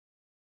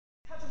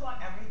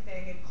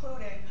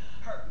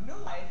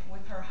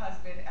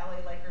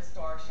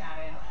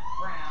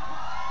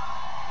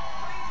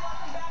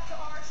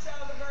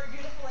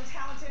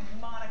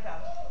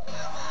Monica.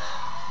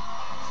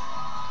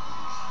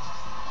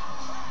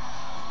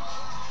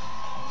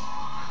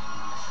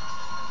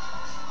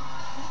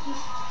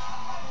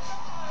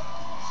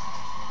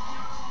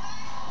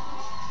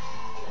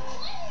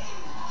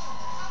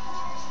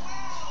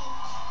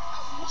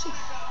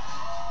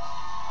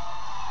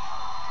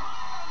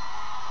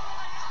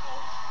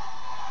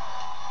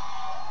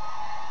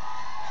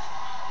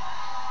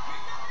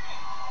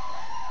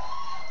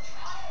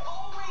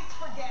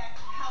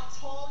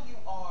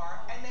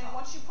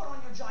 Once you put on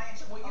your giant,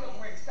 well, you don't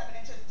wear 7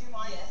 inches. Do you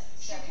mind? Yes.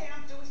 Shoe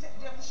cam? Do you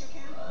have the shoe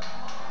cam?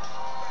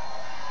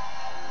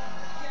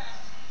 Yes.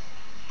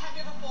 Have you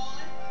ever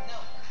fallen?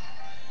 No.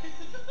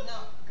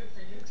 No. Good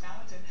for you,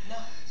 talented. No.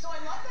 So I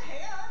love the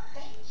hair.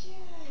 Thank you.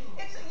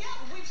 It's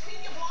we've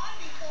seen you blonde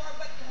before,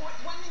 but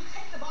when you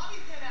take the bobby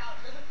pin out,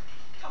 does it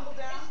tumble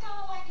down? It's kind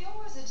of like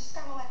yours. It just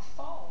kind of like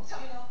falls,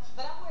 you know.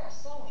 But I wear a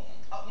sew-in,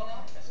 you know.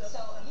 So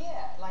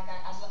yeah, like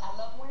I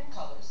love wearing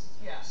colors.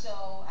 Yeah.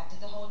 So I did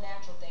the whole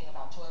natural thing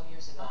about 12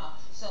 years ago.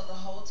 So the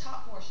whole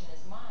top portion is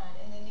mine,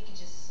 and then Nikki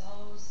just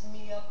sews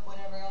me up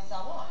whatever else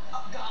I want.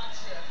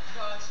 Gotcha.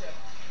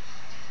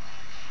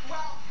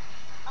 Well,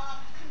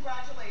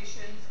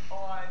 congratulations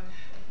on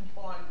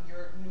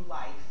your new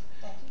life.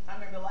 Thank you. I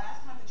remember the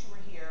last time that you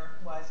were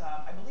here was,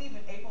 I believe,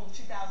 in April of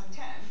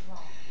 2010. Right.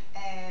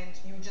 And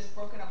you had just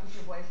broken up with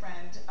your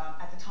boyfriend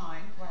at the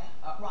time, right.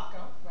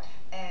 Rocco. Right.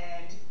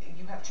 And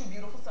you have 2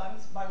 beautiful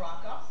sons by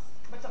Rocco.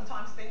 But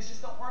sometimes things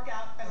just don't work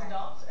out as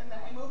adults, and then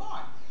we move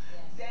on.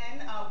 Yes.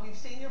 Then we've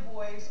seen your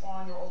boys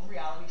on your old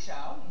reality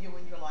show, You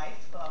and Your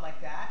Life,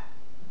 like that.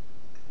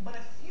 But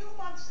a few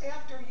months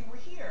after you were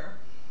here,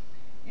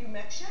 you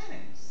met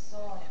Shannon. So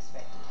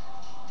unexpected.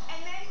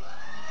 And then,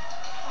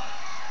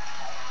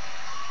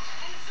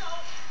 and so,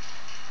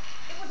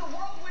 it was a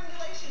whirlwind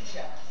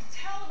relationship.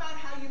 Tell about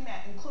how you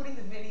met, including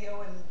the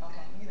video and,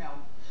 you know.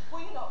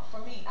 Well, you know,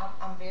 for me,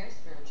 I'm very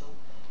spiritual.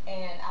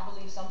 And I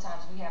believe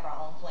sometimes we have our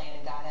own plan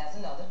and God has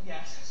another.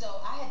 Yes. So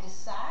I had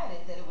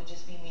decided that it would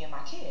just be me and my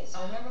kids.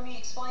 Remember me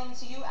explaining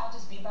to you, I'll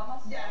just be by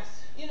myself. Yes.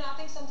 You know, I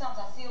think sometimes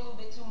I see a little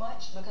bit too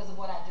much because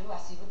of what I do. I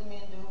see what the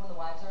men do when the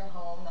wives are at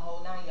home, the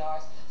whole 9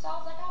 yards. So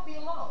I was like, I'll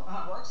be alone.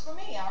 It works for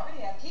me. I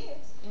already have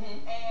kids.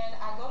 And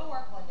I go to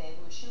work one day.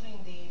 We were shooting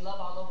the Love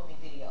All Over Me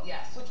video.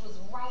 Yes. Which was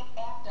right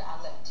after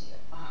I left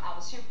here. I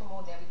was here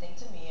promoting everything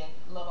to me, and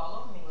Love All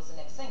Over Me was the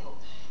next single.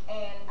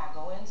 And I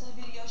go into the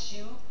video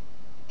shoot.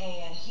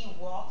 And he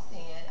walks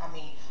in. I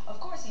mean, of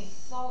course, he's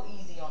so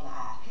easy on the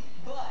eye.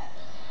 But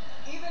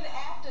even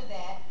after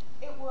that,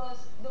 it was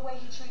the way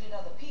he treated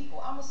other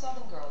people. I'm a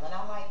Southern girl, and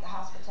I like the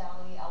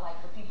hospitality. I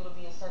like for people to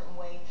be a certain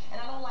way.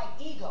 And I don't like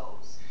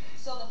egos.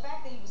 So the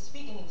fact that he was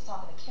speaking, he was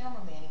talking to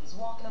cameraman, he was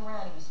walking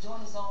around, he was doing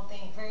his own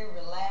thing, very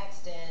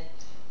relaxed, and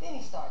then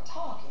he started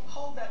talking.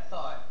 Hold that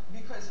thought,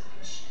 because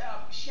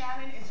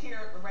Shannon is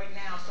here right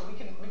now, so we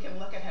can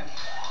look at him.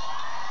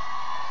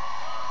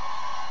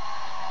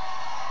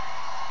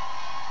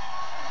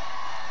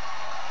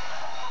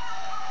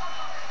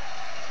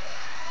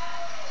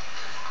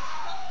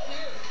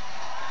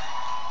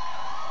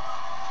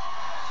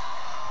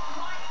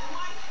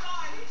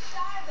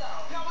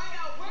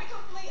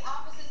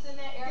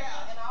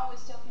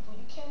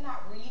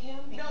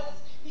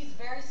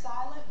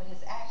 Silent, but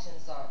his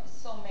actions are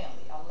so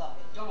manly. I love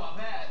it. Oh, I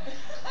bet.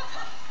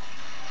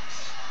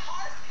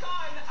 Our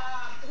son,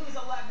 who's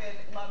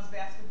 11, loves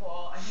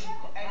basketball.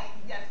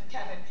 Yes,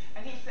 Kevin.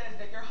 And he says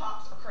that your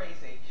hops are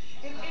crazy.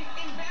 In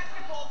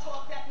basketball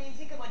talk, that means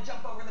he could like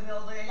jump over the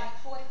building. Like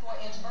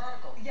 44-inch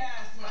vertical.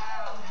 Yes.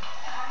 Wow.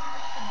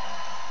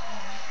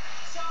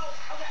 So,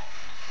 okay.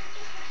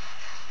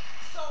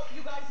 So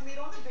you guys meet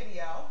on the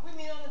video. We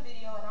meet on the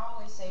video, and I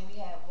always say we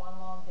had one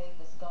long date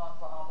that's gone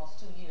for almost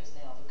 2 years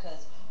now,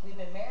 because we've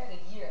been married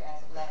a year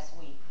as of last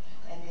week,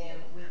 and then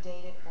we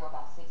dated for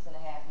about 6.5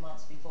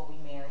 months before we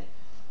married.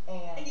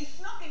 And you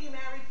snuck and you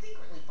married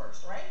secretly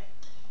first, right?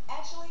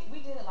 Actually,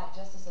 we did it like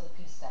Justice of the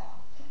Peace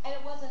style. And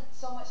it wasn't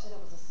so much that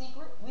it was a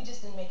secret, we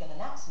just didn't make an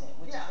announcement,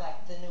 which is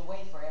like the new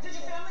way for everything. Did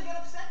your family get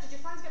upset? Did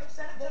your friends get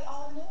upset? They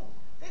all knew.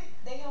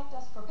 They helped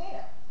us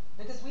prepare,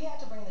 because we had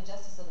to bring the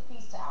Justice of the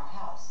Peace to our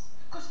house.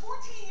 Because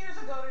 14 years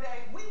ago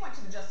today, we went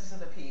to the Justice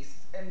of the Peace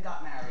and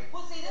got married.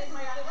 Well, see, this is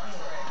my anniversary.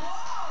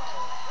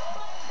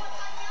 Whoa! But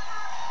I never...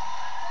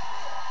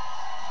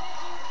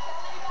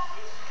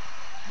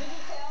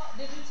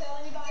 Did you tell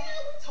anybody? Yeah,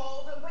 we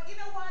told them, but you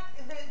know what?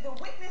 The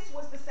witness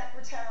was the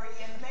secretary,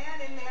 and the man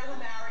in there who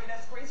married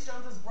us, Grace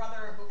Jones's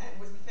brother,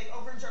 was the thing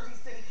over in Jersey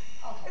City.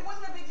 Okay. It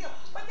wasn't a big deal.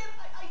 But then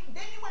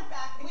then you went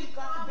back and we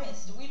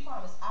promised.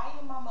 I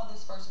am my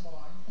mother's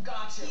firstborn.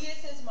 Gotcha. He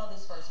is his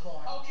mother's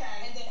firstborn.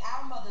 Okay. And then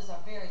our mothers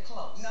are very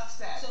close. Enough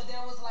said. So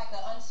there was like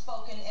an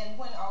unspoken, and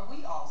when are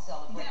we all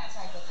celebrating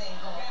type of thing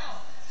going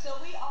on. So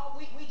we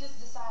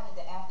just decided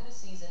that after the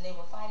season, they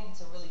were fighting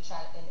to really try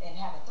and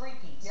have a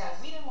three-peat. Yes.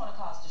 So we didn't want to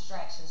cause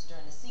distractions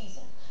during the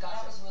season. Gotcha.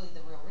 That was really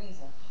the real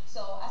reason.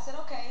 So I said,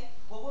 okay,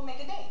 well, we'll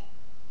make a date.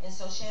 And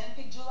so Shannon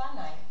picked July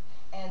 9th.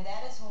 And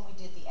that is when we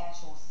did the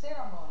actual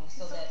ceremony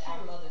so So that our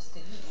cute. mothers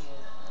could hear.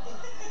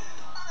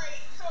 All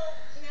right, so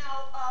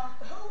now,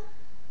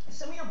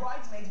 some of your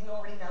bridesmaids we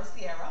already know.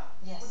 Sierra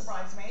Yes. was a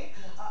bridesmaid.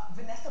 Yes.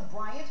 Vanessa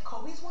Bryant,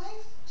 Kobe's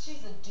wife.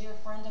 She's a dear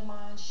friend of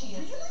mine.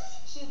 Really?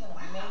 She's an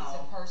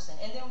amazing person.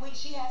 And then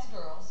she has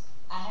girls.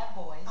 I have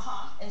boys.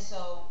 And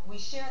so we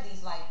share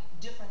these like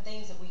different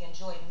things that we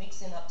enjoy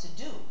mixing up to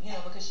do, you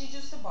know, because she's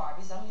used to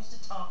Barbies, I'm used to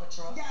Tonka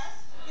trucks.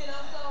 Yes. You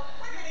know, so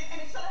wait a minute,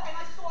 and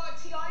I saw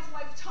T.I.'s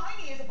wife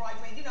Tiny as a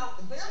bridesmaid. You know,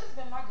 she's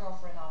been my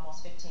girlfriend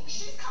almost 15 years.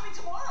 She's coming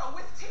tomorrow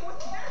with they're coming in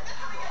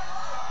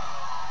tomorrow.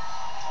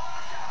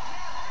 Awesome.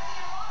 Yeah, they're gonna be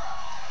in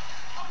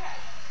tomorrow. Okay,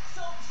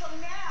 so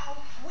now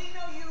we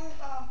know you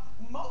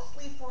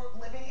mostly for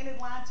living in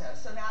Atlanta.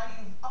 So now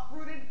you've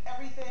uprooted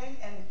everything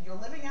and you're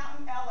living out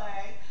in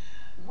LA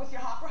with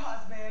your hopper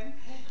husband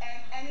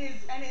and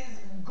his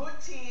good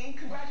team.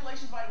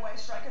 Congratulations, by the way,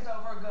 strike is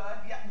over. Good.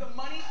 Yeah, the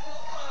money's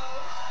still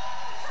closed.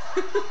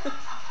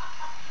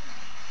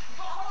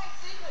 I'm like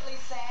secretly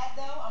sad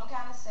though. I'm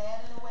kind of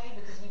sad in a way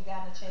because we've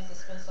gotten a chance to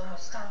spend so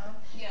much time.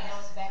 Yes. Now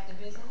it's back to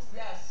business.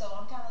 Yes. So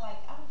I'm kind of like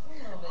I'm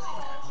a little bit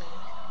sad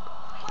too.